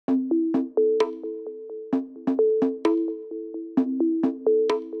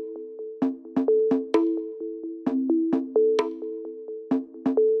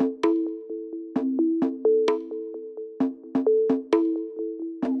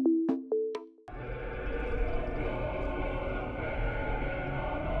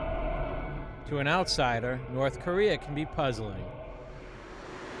To an outsider, North Korea can be puzzling.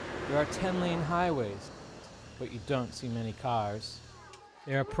 There are 10-lane highways, but you don't see many cars.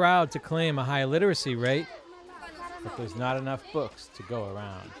 They are proud to claim a high literacy rate, but there's not enough books to go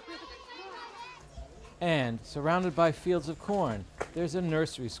around. And, surrounded by fields of corn, there's a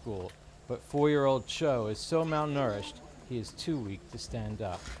nursery school, but 4-year-old Cho is so malnourished, he is too weak to stand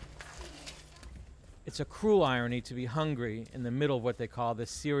up. It's a cruel irony to be hungry in the middle of what they call the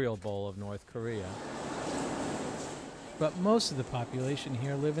cereal bowl of North Korea. But most of the population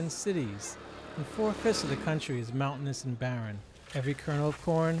here live in cities, and 4/5 of the country is mountainous and barren. Every kernel of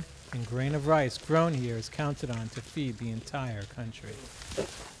corn and grain of rice grown here is counted on to feed the entire country.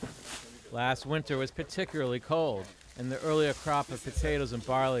 Last winter was particularly cold, and the earlier crop of potatoes and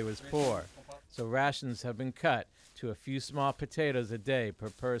barley was poor, so rations have been cut to a few small potatoes a day per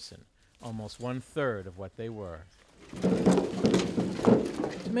person, almost 1/3 of what they were.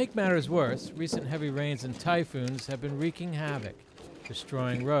 To make matters worse, recent heavy rains and typhoons have been wreaking havoc,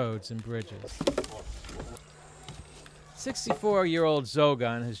 destroying roads and bridges. 64-year-old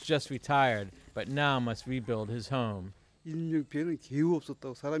Zogan has just retired, but now must rebuild his home. He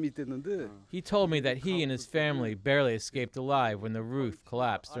told me that he and his family barely escaped alive when the roof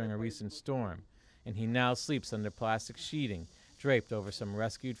collapsed during a recent storm, and he now sleeps under plastic sheeting draped over some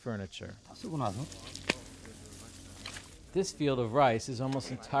rescued furniture. This field of rice is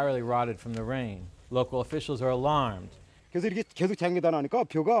almost entirely rotted from the rain. Local officials are alarmed. They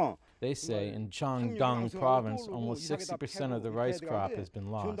say in Cheongdong province, almost 60% of the rice crop has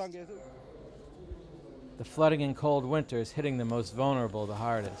been lost. The flooding and cold winter is hitting the most vulnerable the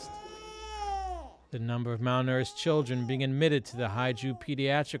hardest. The number of malnourished children being admitted to the Haeju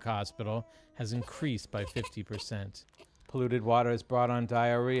Pediatric Hospital has increased by 50%. Polluted water has brought on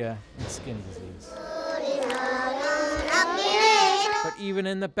diarrhea and skin disease. But even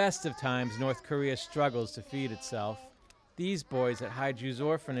in the best of times, North Korea struggles to feed itself. These boys at Haeju's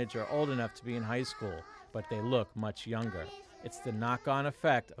orphanage are old enough to be in high school, but they look much younger. It's the knock-on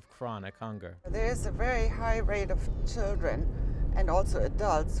effect of chronic hunger. There is a very high rate of children and also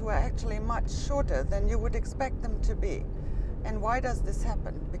adults who are actually much shorter than you would expect them to be. And why does this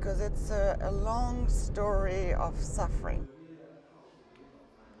happen? Because it's a long story of suffering.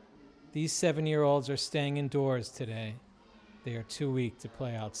 These 7-year-olds are staying indoors today. They are too weak to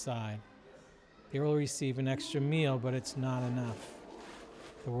play outside. They will receive an extra meal, but it's not enough.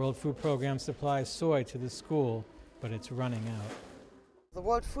 The World Food Program supplies soy to the school, but it's running out. The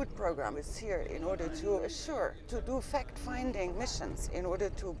World Food Program is here in order to do fact-finding missions, in order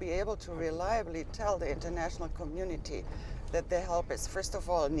to be able to reliably tell the international community that their help is, first of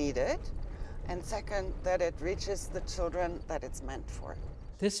all, needed, and second, that it reaches the children that it's meant for.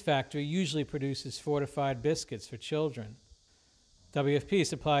 This factory usually produces fortified biscuits for children. WFP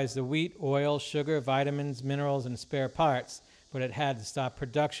supplies the wheat, oil, sugar, vitamins, minerals, and spare parts, but it had to stop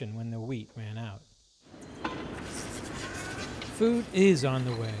production when the wheat ran out. Food is on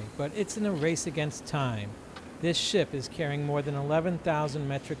the way, but it's in a race against time. This ship is carrying more than 11,000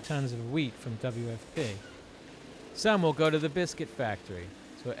 metric tons of wheat from WFP. Some will go to the biscuit factory,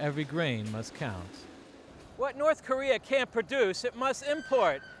 so every grain must count. What North Korea can't produce, it must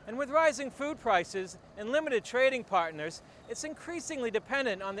import. And with rising food prices and limited trading partners, it's increasingly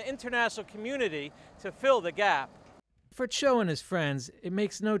dependent on the international community to fill the gap. For Cho and his friends, it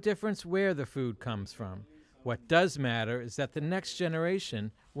makes no difference where the food comes from. What does matter is that the next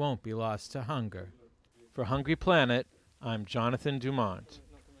generation won't be lost to hunger. For Hungry Planet, I'm Jonathan Dumont.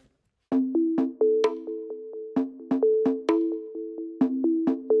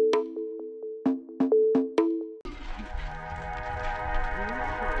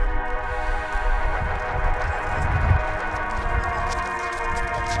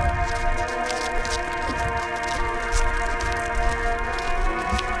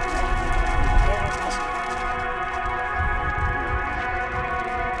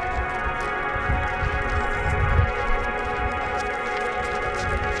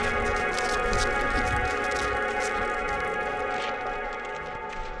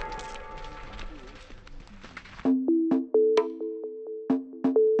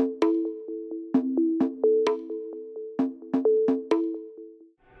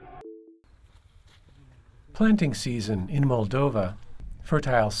 Planting season in Moldova.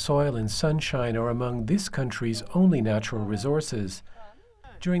 Fertile soil and sunshine are among this country's only natural resources.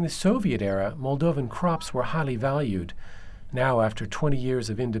 During the Soviet era, Moldovan crops were highly valued. Now, after 20 years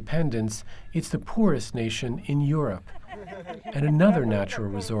of independence, it's the poorest nation in Europe. And another natural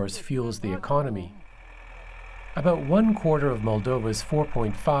resource fuels the economy. About 1/4 of Moldova's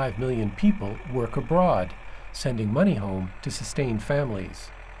 4.5 million people work abroad, sending money home to sustain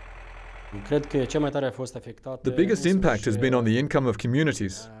families. The biggest impact has been on the income of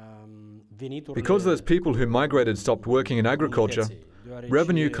communities. Because those people who migrated stopped working in agriculture,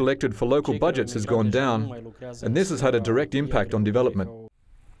 revenue collected for local budgets has gone down, and this has had a direct impact on development.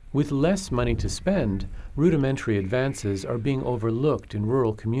 With less money to spend, rudimentary advances are being overlooked in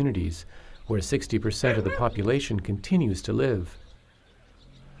rural communities, where 60% of the population continues to live.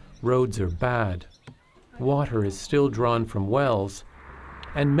 Roads are bad, water is still drawn from wells,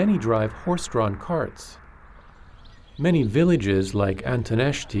 and many drive horse-drawn carts. Many villages, like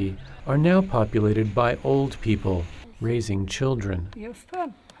Antoneshti, are now populated by old people, raising children.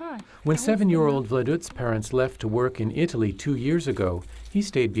 When 7-year-old Vladut's parents left to work in Italy 2 years ago, he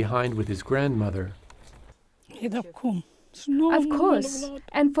stayed behind with his grandmother. Of course,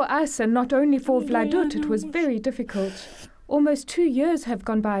 and for us, and not only for Vladut, it was very difficult. Almost 2 years have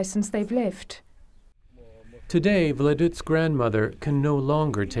gone by since they've left. Today, Vladut's grandmother can no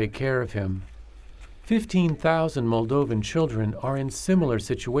longer take care of him. 15,000 Moldovan children are in similar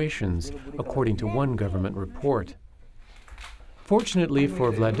situations, according to one government report. Fortunately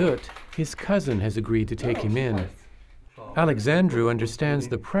for Vladut, his cousin has agreed to take him in. Alexandru understands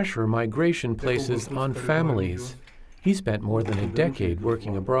the pressure migration places on families. He spent more than a decade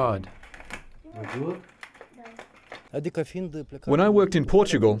working abroad. When I worked in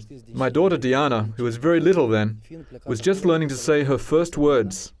Portugal, my daughter Diana, who was very little then, was just learning to say her first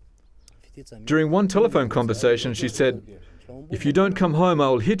words. During one telephone conversation, she said, "If you don't come home, I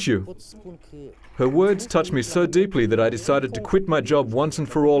will hit you." Her words touched me so deeply that I decided to quit my job once and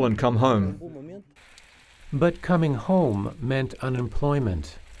for all and come home. But coming home meant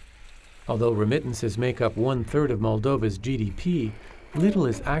unemployment. Although remittances make up 1/3 of Moldova's GDP, little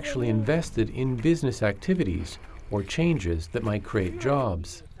is actually invested in business activities or changes that might create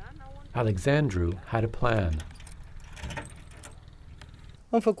jobs. Alexandru had a plan.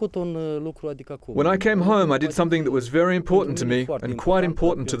 When I came home, I did something that was very important to me and quite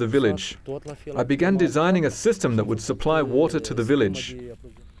important to the village. I began designing a system that would supply water to the village.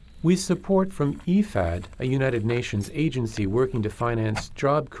 With support from IFAD, a United Nations agency working to finance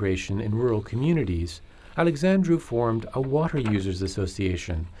job creation in rural communities, Alexandru formed a water users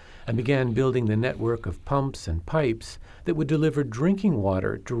association and began building the network of pumps and pipes that would deliver drinking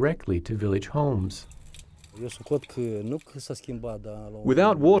water directly to village homes.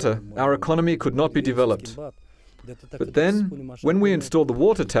 Without water, our economy could not be developed. But then, when we installed the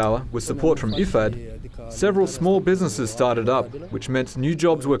water tower with support from IFAD, several small businesses started up, which meant new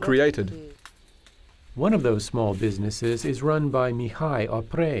jobs were created. One of those small businesses is run by Mihai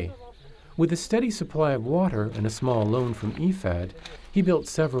Opre. With a steady supply of water and a small loan from IFAD, he built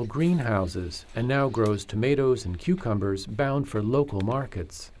several greenhouses and now grows tomatoes and cucumbers bound for local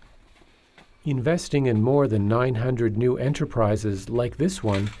markets. Investing in more than 900 new enterprises like this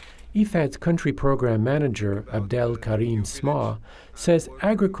one, IFAD's country program manager, Abdel Karim Sma, says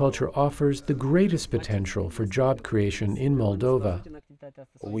agriculture offers the greatest potential for job creation in Moldova.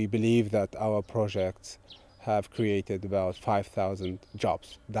 We believe that our projects have created about 5,000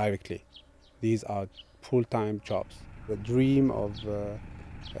 jobs directly. These are full-time jobs. The dream of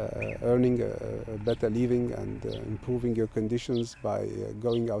earning a better living and improving your conditions by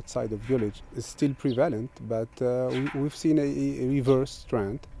going outside the village is still prevalent, but we've seen a reverse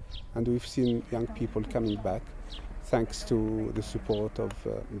trend, and we've seen young people coming back thanks to the support of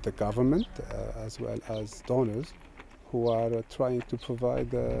the government as well as donors who are trying to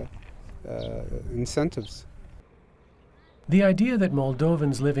provide incentives. The idea that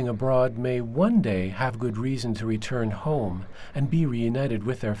Moldovans living abroad may one day have good reason to return home and be reunited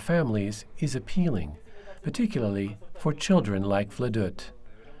with their families is appealing, particularly for children like Vladut.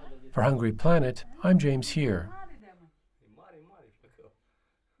 For Hungry Planet, I'm James Here.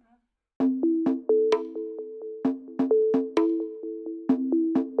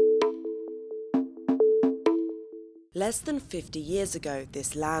 Less than 50 years ago,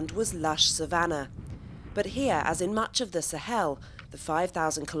 this land was lush savanna. But here, as in much of the Sahel, the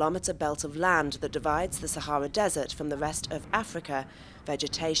 5,000-kilometre belt of land that divides the Sahara Desert from the rest of Africa,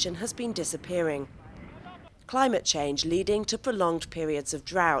 vegetation has been disappearing. Climate change leading to prolonged periods of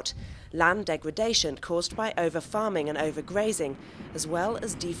drought, land degradation caused by over-farming and overgrazing, as well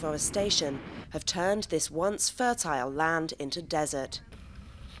as deforestation, have turned this once fertile land into desert.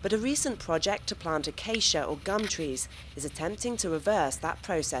 But a recent project to plant acacia or gum trees is attempting to reverse that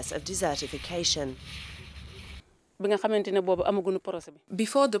process of desertification.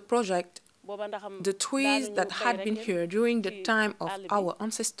 Before the project, the trees that had been here during the time of our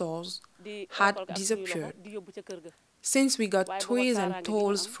ancestors had disappeared. Since we got trees and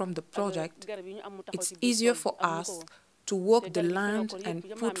tolls from the project, it's easier for us to work the land and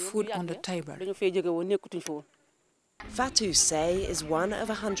put food on the table. Fatou Sey is one of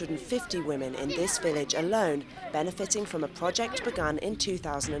 150 women in this village alone benefiting from a project begun in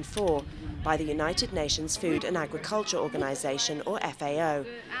 2004 by the United Nations Food and Agriculture Organization, or FAO,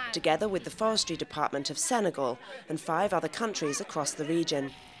 together with the Forestry Department of Senegal and 5 other countries across the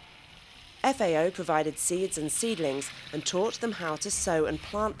region. FAO provided seeds and seedlings and taught them how to sow and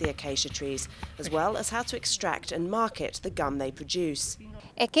plant the acacia trees, as well as how to extract and market the gum they produce.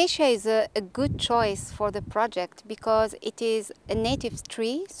 Acacia is a good choice for the project because it is a native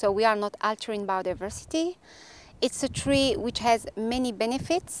tree, so we are not altering biodiversity. It's a tree which has many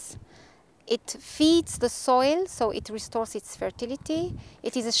benefits. It feeds the soil, so it restores its fertility.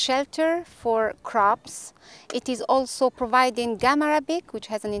 It is a shelter for crops. It is also providing gum arabic, which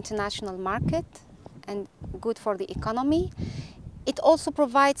has an international market and good for the economy. It also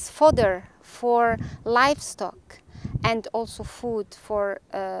provides fodder for livestock and also food for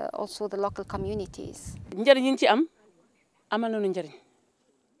also the local communities.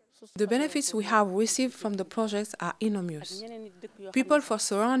 The benefits we have received from the projects are enormous. People from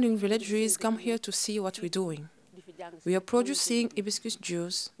surrounding villages come here to see what we're doing. We are producing hibiscus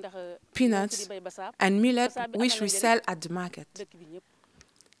juice, peanuts, and millet, which we sell at the market.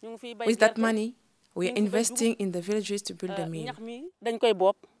 With that money, we are investing in the villages to build a mill.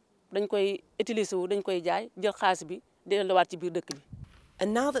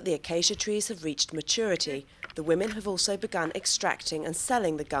 And now that the acacia trees have reached maturity, the women have also begun extracting and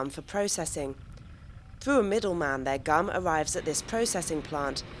selling the gum for processing. Through a middleman, their gum arrives at this processing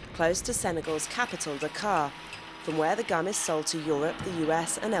plant close to Senegal's capital, Dakar, from where the gum is sold to Europe, the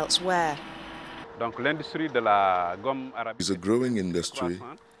US and elsewhere. It's a growing industry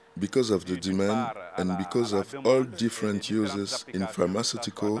because of the demand and because of all different uses in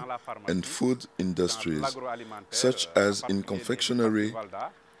pharmaceutical and food industries, such as in confectionery,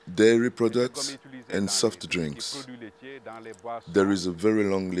 dairy products and soft drinks. There is a very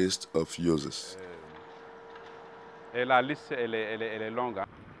long list of uses.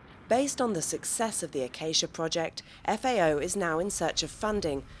 Based on the success of the Acacia project, FAO is now in search of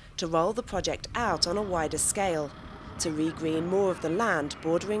funding to roll the project out on a wider scale, to regreen more of the land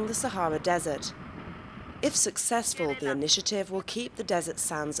bordering the Sahara Desert. If successful, the initiative will keep the desert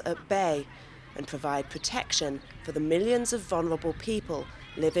sands at bay and provide protection for the millions of vulnerable people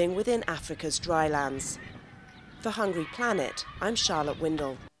living within Africa's drylands. For Hungry Planet, I'm Charlotte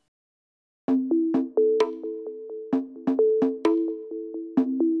Windle.